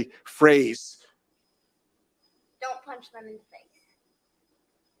 It's a phrase. Don't punch them in the face.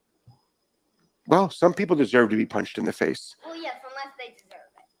 Well, some people deserve to be punched in the face. Well, yes, unless they deserve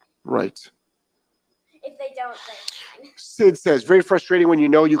it. Right. If they don't, then fine. Sid says, very frustrating when you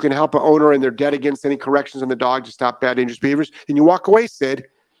know you can help an owner and they're dead against any corrections on the dog to stop bad, dangerous behaviors. And you walk away, Sid.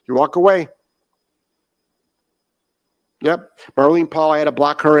 You walk away. Yep. Marlene Paul, I had to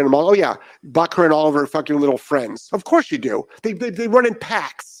block her and them all. Oh, yeah. Block her and all of her fucking little friends. Of course you do. They run in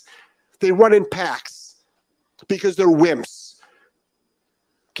packs. They run in packs because they're wimps.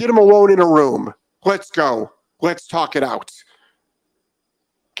 Get them alone in a room. Let's go. Let's talk it out.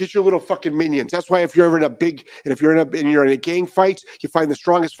 Get your little fucking minions. That's why if you're in a gang fight, you find the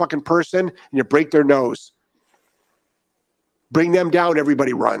strongest fucking person and you break their nose. Bring them down,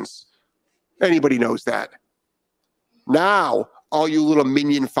 everybody runs. Anybody knows that. Now, all you little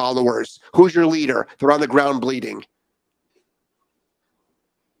minion followers, who's your leader? They're on the ground bleeding.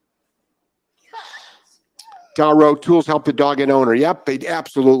 Daro, tools help the dog and owner. Yep, they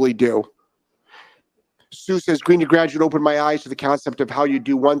absolutely do. Sue says, Green to Graduate opened my eyes to the concept of how you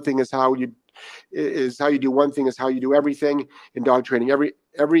do one thing is how you do everything in dog training.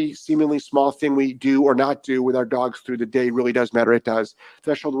 Every seemingly small thing we do or not do with our dogs through the day really does matter. It does.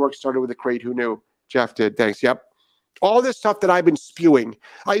 Threshold work started with a crate. Who knew? Jeff did. Thanks. Yep. All this stuff that I've been spewing,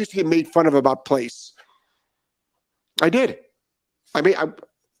 I used to get made fun of about place. I did.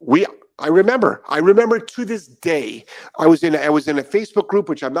 I remember to this day. I was in a Facebook group,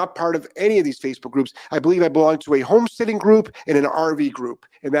 which I'm not part of any of these Facebook groups. I believe I belong to a homesteading group and an RV group,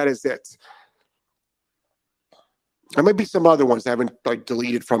 and that is it. There might be some other ones that I haven't like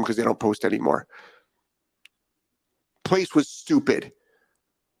deleted from because they don't post anymore. Place was stupid.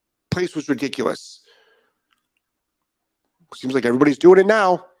 Place was ridiculous. Seems like everybody's doing it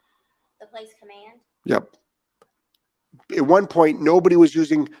now. The Place Command. Yep. At one point, nobody was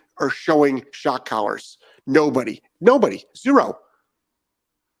using or showing shock collars. Nobody. Zero.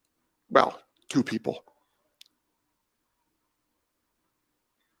 Well, 2 people.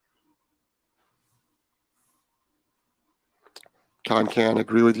 Can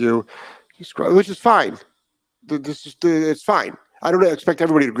agree with you. Which is fine. It's fine. I don't expect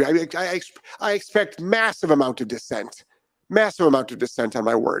everybody to agree. I expect massive amount of dissent. Massive amount of dissent on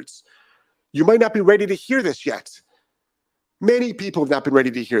my words. You might not be ready to hear this yet. Many people have not been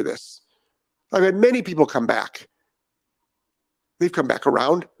ready to hear this. I've had many people come back. They've come back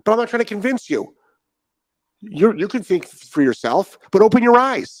around, but I'm not trying to convince you. You can think for yourself, but open your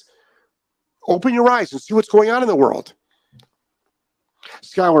eyes. Open your eyes and see what's going on in the world.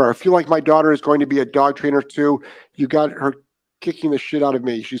 Skylar, I feel like my daughter is going to be a dog trainer too. You got her kicking the shit out of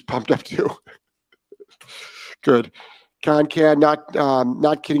me. She's pumped up too. Good. Can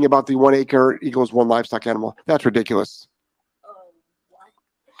not kidding about the 1 acre equals 1 livestock animal. That's ridiculous. What?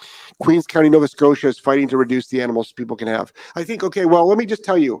 Queens County, Nova Scotia is fighting to reduce the animals people can have. I think, okay, well, let me just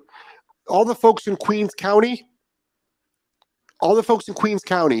tell you, all the folks in Queens County,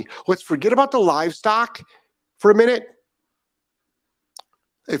 let's forget about the livestock for a minute.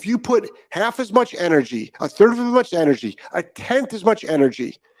 If you put half as much energy, a third of as much energy, a tenth as much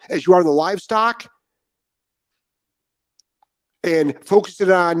energy as you are in the livestock, and focus it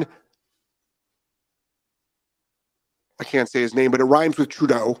on, I can't say his name, but it rhymes with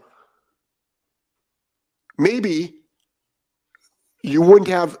Trudeau, maybe you wouldn't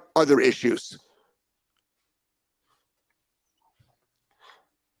have other issues.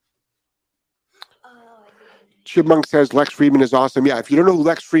 Chipmunk says Lex Friedman is awesome. Yeah, if you don't know who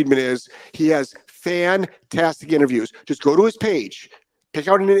Lex Friedman is, he has fantastic interviews. Just go to his page, pick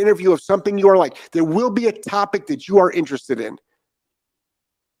out an interview of something you are like. There will be a topic that you are interested in.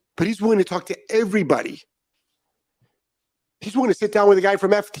 But he's willing to talk to everybody. He's willing to sit down with a guy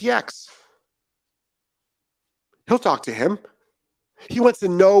from FTX. He'll talk to him. He wants to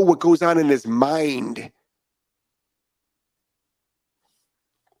know what goes on in his mind.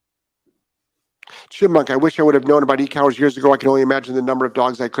 Chipmunk, I wish I would have known about e-collars years ago. I can only imagine the number of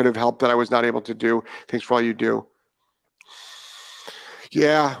dogs I could have helped that I was not able to do. Thanks for all you do.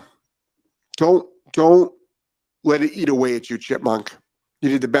 Yeah. Don't let it eat away at you, Chipmunk. You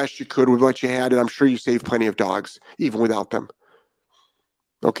did the best you could with what you had, and I'm sure you saved plenty of dogs, even without them.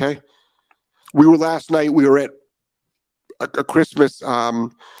 Okay? Last night, we were at a Christmas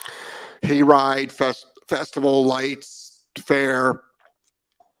hayride, festival, lights, fair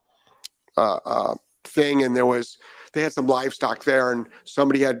thing, and they had some livestock there, and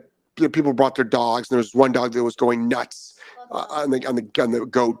people brought their dogs, and there was one dog that was going nuts on the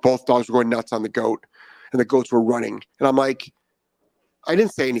goat. Both dogs were going nuts on the goat, and the goats were running. And I'm like, I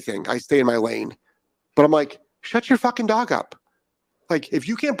didn't say anything. I stay in my lane. But I'm like, shut your fucking dog up. Like, if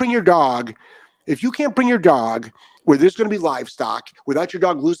you can't bring your dog where there's going to be livestock without your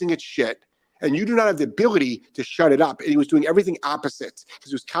dog losing its shit, and you do not have the ability to shut it up, and he was doing everything opposite because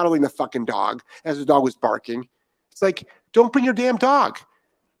he was coddling the fucking dog as the dog was barking. It's like, don't bring your damn dog.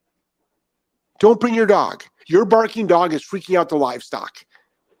 Don't bring your dog. Your barking dog is freaking out the livestock.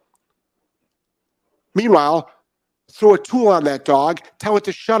 Meanwhile, throw a tool on that dog, tell it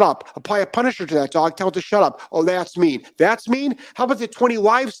to shut up. Apply a punisher to that dog, tell it to shut up. Oh, that's mean. That's mean? How about the 20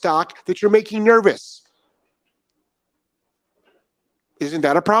 livestock that you're making nervous? Isn't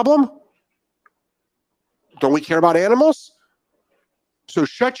that a problem? Don't we care about animals? So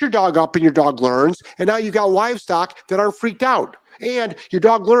shut your dog up and your dog learns, and now you've got livestock that aren't freaked out. And your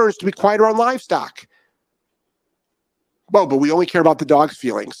dog learns to be quiet around livestock. Well, but we only care about the dog's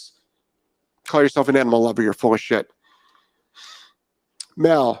feelings. Call yourself an animal lover, you're full of shit.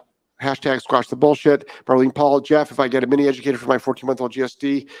 Mel, hashtag squash the bullshit. Marlene Paul, Jeff, if I get a mini educator for my 14-month-old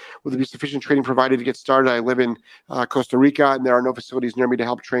GSD, will there be sufficient training provided to get started? I live in Costa Rica, and there are no facilities near me to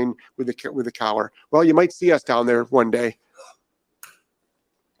help train with the collar. Well, you might see us down there one day.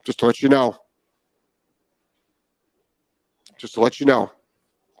 Just to let you know.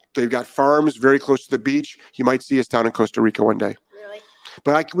 They've got farms very close to the beach. You might see us down in Costa Rica one day. Really?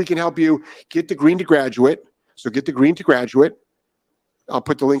 But we can help you get the green to graduate. So get the green to graduate. I'll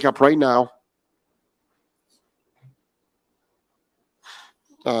put the link up right now.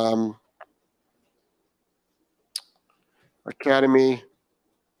 Academy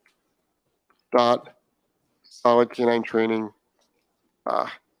dot solid canine training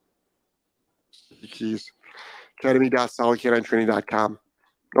keys academy.solidcaninetraining.com.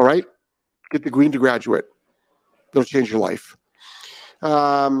 All right, get the green to graduate. It'll change your life.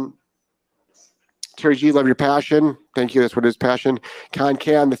 Terry G, love your passion. Thank you. That's what it is, passion. Can.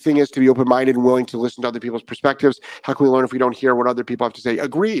 The thing is to be open-minded and willing to listen to other people's perspectives. How can we learn if we don't hear what other people have to say?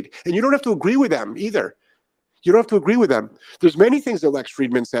 Agreed. And you don't have to agree with them either. You don't have to agree with them. There's many things that Lex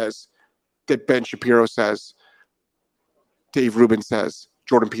Friedman says, that Ben Shapiro says, Dave Rubin says,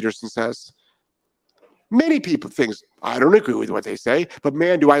 Jordan Peterson says. Many people things I don't agree with what they say, but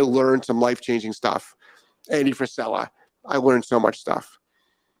man, do I learn some life-changing stuff. Andy Frisella, I learned so much stuff.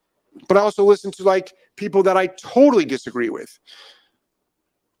 But I also listen to like people that I totally disagree with.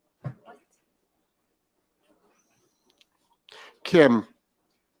 Kim,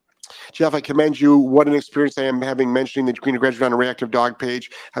 Jeff, I commend you. What an experience I am having mentioning the green to graduate on a reactive dog page.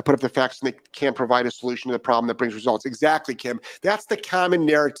 I put up the facts and they can't provide a solution to the problem that brings results. Exactly, Kim. That's the common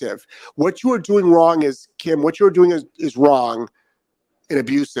narrative. What you are doing wrong is, Kim, what you're doing is wrong and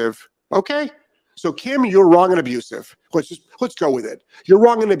abusive. Okay? So, Kim, you're wrong and abusive. Let's go with it. You're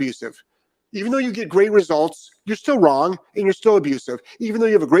wrong and abusive. Even though you get great results, you're still wrong and you're still abusive. Even though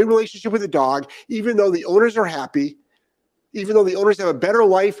you have a great relationship with the dog, even though the owners are happy, even though the owners have a better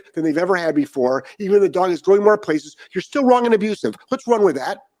life than they've ever had before, even though the dog is going more places, you're still wrong and abusive. Let's run with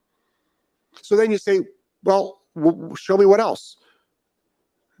that. So then you say, well, show me what else.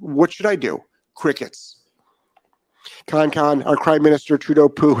 What should I do? Crickets. Our Prime Minister Trudeau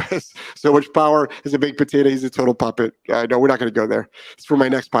Poo has so much power as a baked potato. He's a total puppet. No, we're not going to go there. It's for my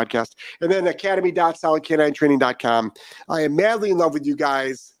next podcast. And then academy.solidcaninetraining.com. I am madly in love with you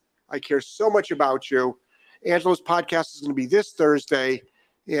guys. I care so much about you. Angelo's podcast is going to be this Thursday.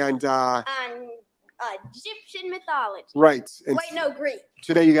 And On Egyptian mythology. right. And Wait, no, Greek.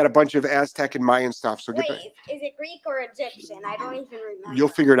 today you got a bunch of Aztec and Mayan stuff. So Wait, is it Greek or Egyptian? I don't even remember. you'll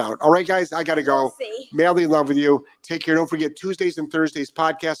figure it out. All right, guys, I got to go. We'll see. Madly in love with you. Take care. Don't forget, Tuesdays and Thursdays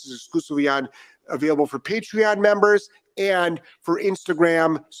podcast is exclusively available for Patreon members and for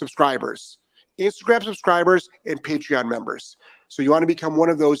Instagram subscribers. Instagram subscribers and Patreon members. So you want to become one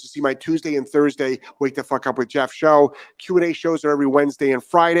of those to see my Tuesday and Thursday Wake the Fuck Up with Jeff show. Q&A shows are every Wednesday and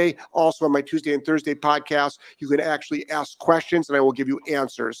Friday. Also on my Tuesday and Thursday podcast, you can actually ask questions and I will give you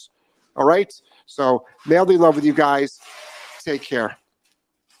answers. All right? So madly in love with you guys. Take care.